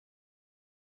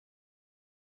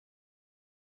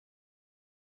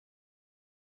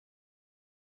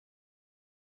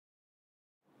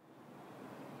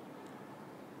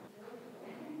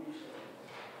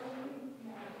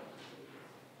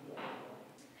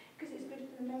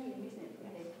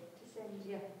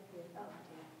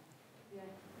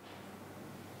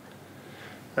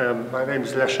My name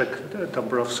is Leszek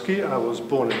Dąbrowski. I was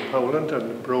born in Poland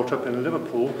and brought up in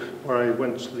Liverpool, where I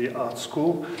went to the art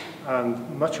school.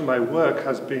 And much of my work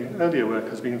earlier work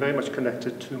has been very much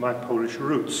connected to my Polish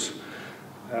roots.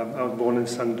 I was born in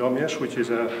Sandomierz, which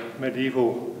is a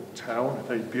medieval town, a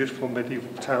very beautiful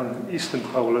medieval town in eastern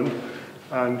Poland.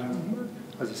 And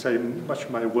as I say, much of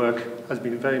my work has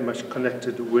been very much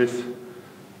connected with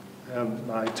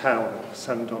my town,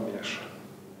 Sandomierz.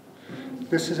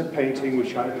 This is a painting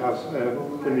which I have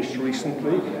finished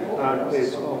recently, and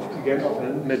it's again of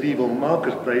a medieval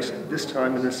marketplace, this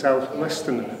time in the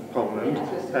southwestern Poland,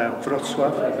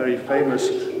 Wrocław, a very famous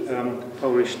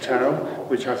Polish town,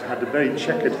 which has had a very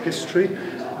checkered history,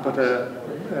 but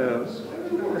a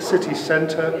city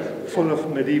centre full of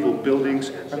medieval buildings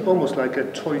and almost like a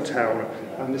toy town.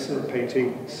 And this is a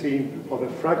painting scene of a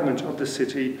fragment of the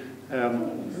city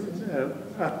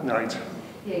at night.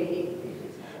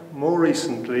 More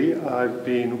recently, I've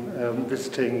been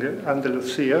visiting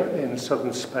Andalusia in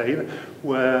southern Spain,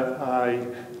 where I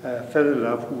fell in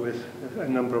love with a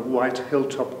number of white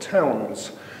hilltop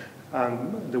towns.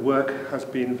 And the work has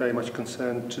been very much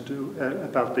concerned to do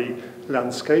about the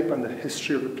landscape and the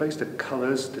history of the place, the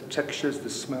colours, the textures, the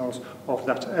smells of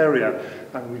that area.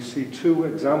 And we see two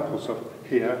examples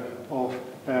here of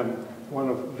one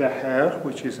of Vejer,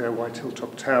 which is a white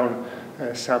hilltop town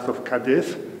south of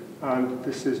Cadiz, and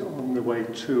this is on the way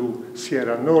to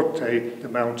Sierra Norte, the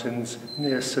mountains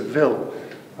near Seville.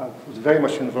 I was very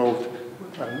much involved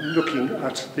looking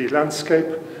at the landscape,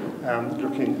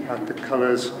 looking at the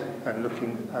colours, and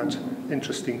looking at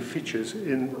interesting features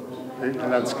in the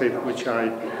landscape which I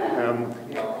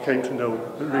came to know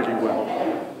really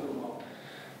well.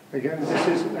 Again, this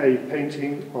is a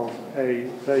painting of a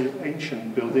very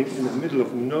ancient building in the middle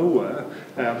of nowhere.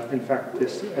 In fact,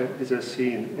 this is a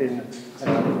scene in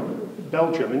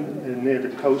Belgium, near the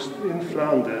coast in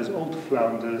Flanders, old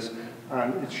Flanders,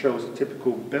 and it shows a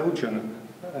typical Belgian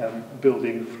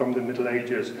building from the Middle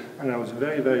Ages. And I was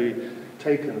very, very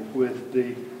taken with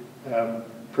the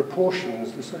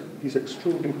proportions, these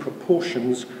extraordinary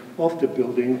proportions of the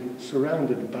building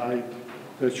surrounded by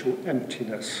virtual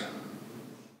emptiness.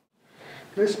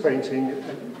 This painting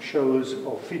shows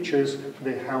or features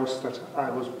the house that I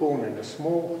was born in, a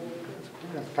small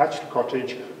thatched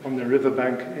cottage on the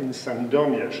riverbank in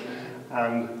Sandomierz.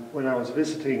 And when I was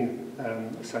visiting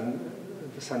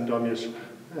Sandomierz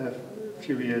a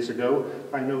few years ago,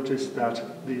 I noticed that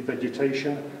the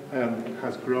vegetation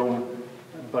has grown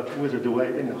but withered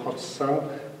away in the hot sun,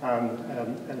 and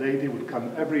a lady would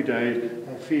come every day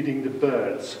feeding the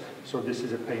birds. So this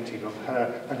is a painting of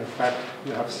her, and in fact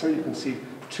you can see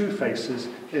two faces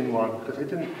in one, because I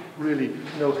didn't really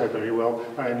know her very well.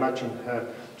 I imagined her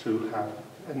to have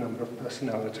a number of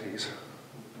personalities.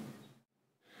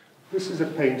 This is a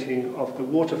painting of the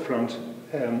waterfront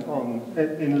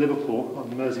in Liverpool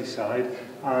on Merseyside,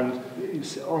 and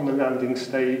on the landing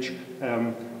stage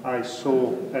I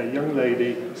saw a young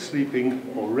lady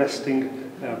sleeping or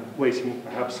resting, waiting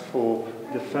perhaps for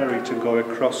the ferry to go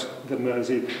across the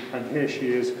Mersey, and here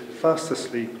she is fast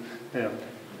asleep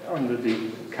under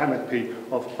the canopy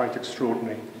of quite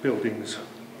extraordinary buildings.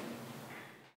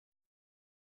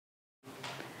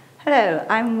 Hello,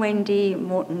 I'm Wendy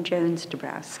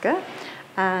Morton-Jones-Dabrowska,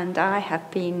 and I have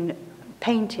been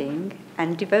painting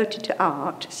and devoted to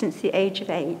art since the age of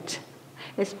 8.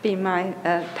 It's been my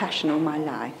passion all my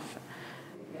life.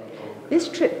 This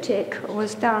triptych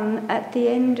was done at the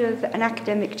end of an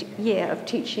academic year of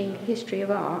teaching history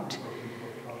of art.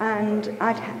 And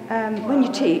when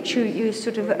you teach, you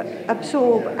sort of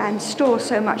absorb and store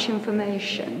so much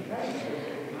information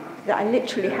that I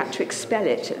literally had to expel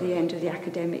it at the end of the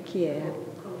academic year.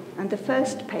 And the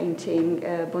first painting,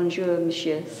 Bonjour,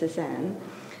 Monsieur Cézanne,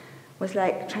 was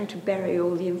like trying to bury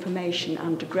all the information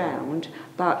underground,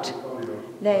 but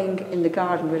laying in the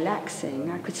garden relaxing,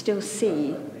 I could still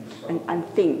see and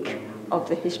think of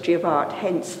the history of art,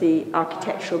 hence the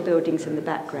architectural buildings in the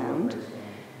background.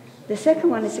 The second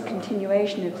one is a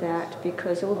continuation of that,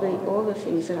 because all the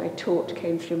things that I taught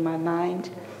came through my mind.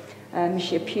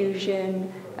 Monsieur Pugin,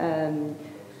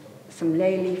 some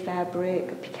Lely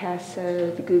fabric,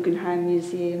 Picasso, the Guggenheim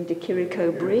Museum, the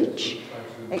Chirico Bridge,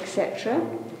 etc.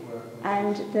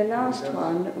 And the last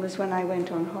one was when I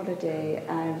went on holiday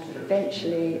and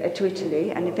eventually to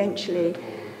Italy, and eventually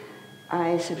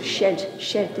I sort of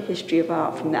shed the history of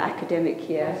art from the academic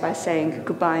year by saying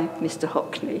goodbye, Mr.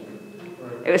 Hockney.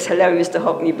 It was hello, Mr.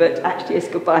 Hockney, but actually it's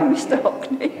goodbye, Mr.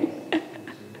 Hockney.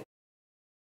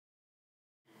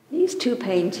 These two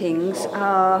paintings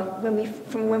are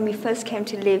from when we first came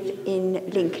to live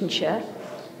in Lincolnshire,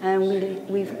 and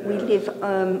we live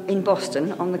in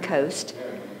Boston on the coast.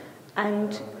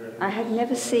 And I had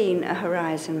never seen a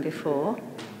horizon before.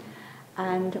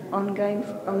 And on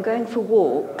going for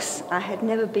walks, I had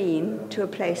never been to a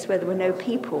place where there were no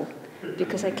people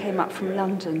because I came up from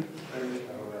London.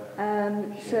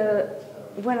 So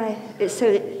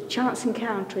Chance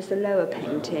Encounter is the lower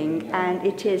painting, and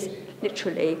it is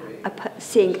literally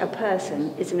seeing a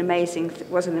person was an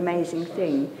amazing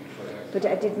thing. But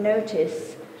I did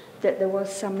notice that there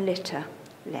was some litter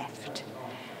left.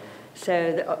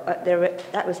 So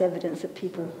that was evidence that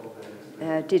people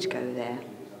did go there.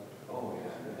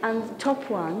 And the top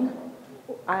one,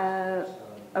 I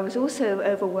was also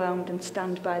overwhelmed and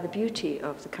stunned by the beauty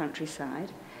of the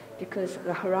countryside, because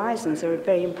the horizons are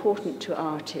very important to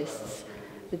artists.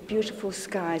 The beautiful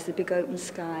skies, the big open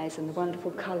skies, and the wonderful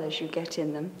colours you get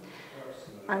in them.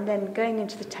 And then going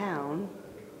into the town,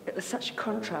 it was such a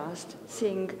contrast,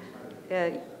 seeing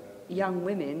young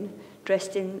women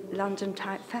dressed in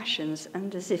London-type fashions,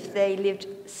 and as if they lived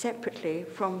separately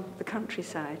from the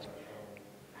countryside,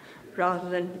 rather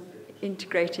than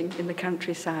integrating in the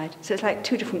countryside. So it's like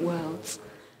two different worlds.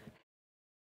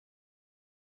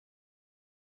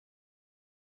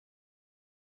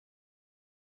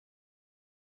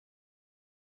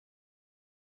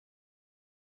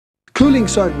 Cooling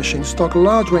sewing machines stock a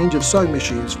large range of sewing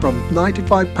machines from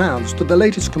 £95 to the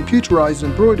latest computerized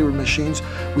embroidery machines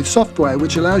with software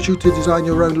which allows you to design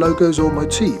your own logos or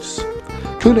motifs.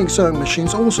 Cooling sewing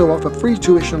machines also offer free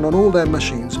tuition on all their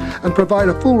machines and provide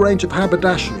a full range of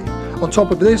haberdashery. On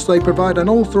top of this, they provide an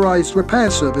authorised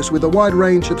repair service with a wide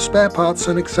range of spare parts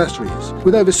and accessories.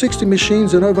 With over 60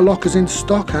 machines and overlockers in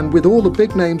stock, and with all the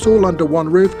big names all under one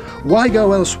roof, why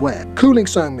go elsewhere? Cooling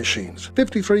sewing machines,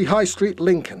 53 High Street,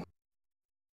 Lincoln.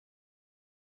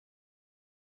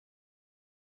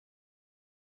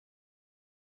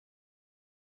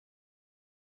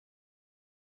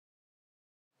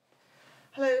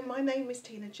 Hello, my name is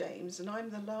Tina James and I'm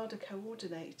the Larder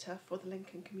Coordinator for the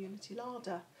Lincoln Community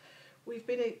Larder. We've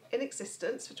been in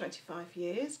existence for 25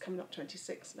 years, coming up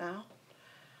 26 now,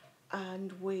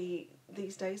 and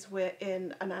these days we're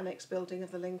in an annex building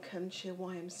of the Lincolnshire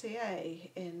YMCA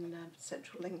in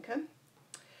central Lincoln.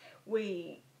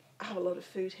 We have a lot of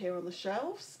food here on the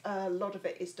shelves. A lot of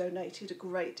it is donated, a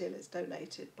great deal is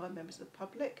donated by members of the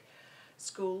public,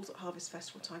 schools at harvest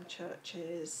festival time,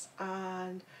 churches,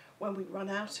 and when we run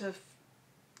out of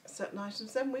certain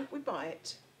items, then we buy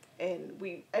it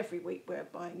in. Every week we're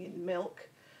buying in milk,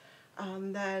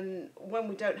 and then when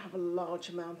we don't have a large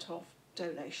amount of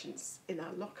donations in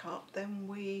our lockup, then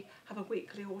we have a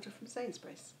weekly order from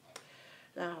Sainsbury's.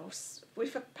 Now, we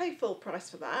pay full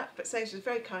price for that, but Sainsbury's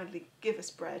very kindly give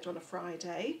us bread on a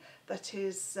Friday that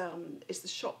is the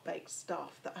shop-baked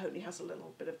stuff that only has a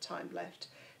little bit of time left.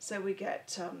 So we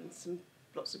get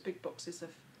lots of big boxes of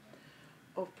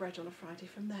bread on a Friday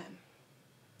from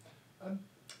them.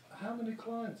 How many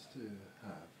clients do you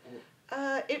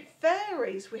have? It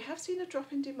varies. We have seen a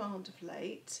drop in demand of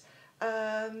late.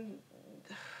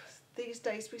 These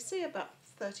days we see about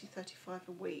 30, 35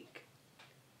 a week.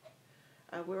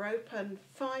 We're open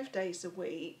 5 days a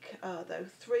week, though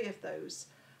 3 of those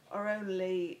are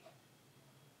only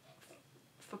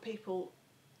for people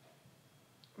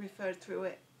referred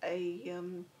through a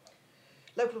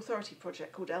local authority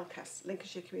project called LCAS,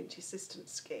 Lincolnshire Community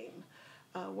Assistance Scheme,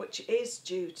 which is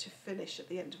due to finish at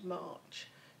the end of March.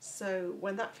 So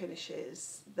when that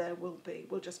finishes,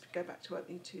 we'll just go back to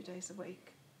opening 2 days a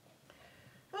week.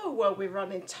 Oh, well, we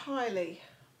run entirely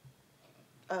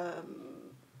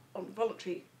on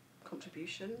voluntary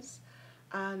contributions,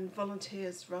 and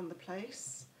volunteers run the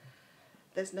place.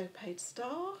 There's no paid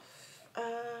staff.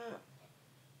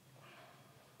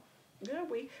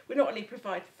 We not only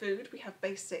provide food, we have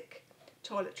basic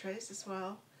toiletries as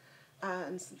well,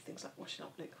 and some things like washing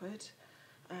up liquid.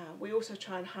 We also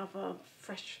try and have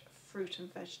fresh fruit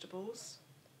and vegetables,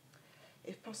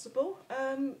 if possible.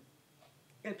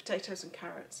 Potatoes and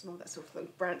carrots and all that sort of thing.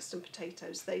 Branston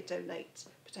Potatoes, they donate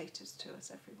potatoes to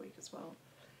us every week as well,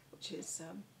 which is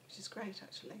great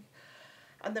actually.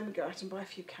 And then we go out and buy a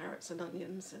few carrots and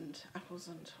onions and apples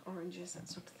and oranges, that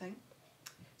sort of thing.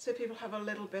 So people have a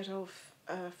little bit of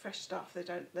fresh stuff.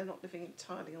 They're not living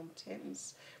entirely on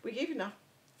tins. We give enough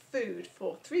food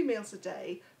for 3 meals a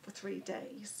day for 3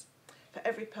 days for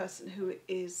every person who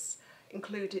is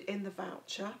included in the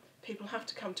voucher. People have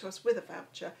to come to us with a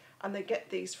voucher, and they get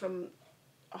these from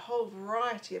a whole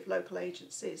variety of local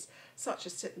agencies, such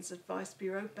as Citizens Advice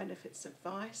Bureau, Benefits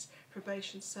Advice,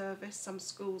 Probation Service. Some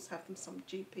schools have them, some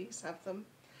GPs have them.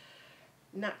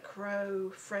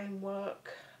 NACRO,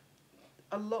 Framework,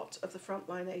 a lot of the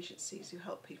frontline agencies who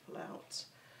help people out.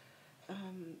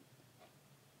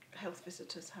 Health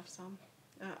visitors have some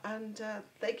and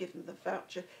they give them the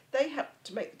voucher. They have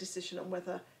to make the decision on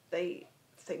whether they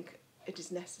think it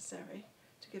is necessary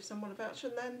to give someone a voucher,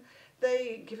 and then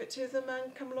they give it to them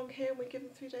and come along here and we give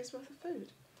them 3 days worth of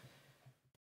food.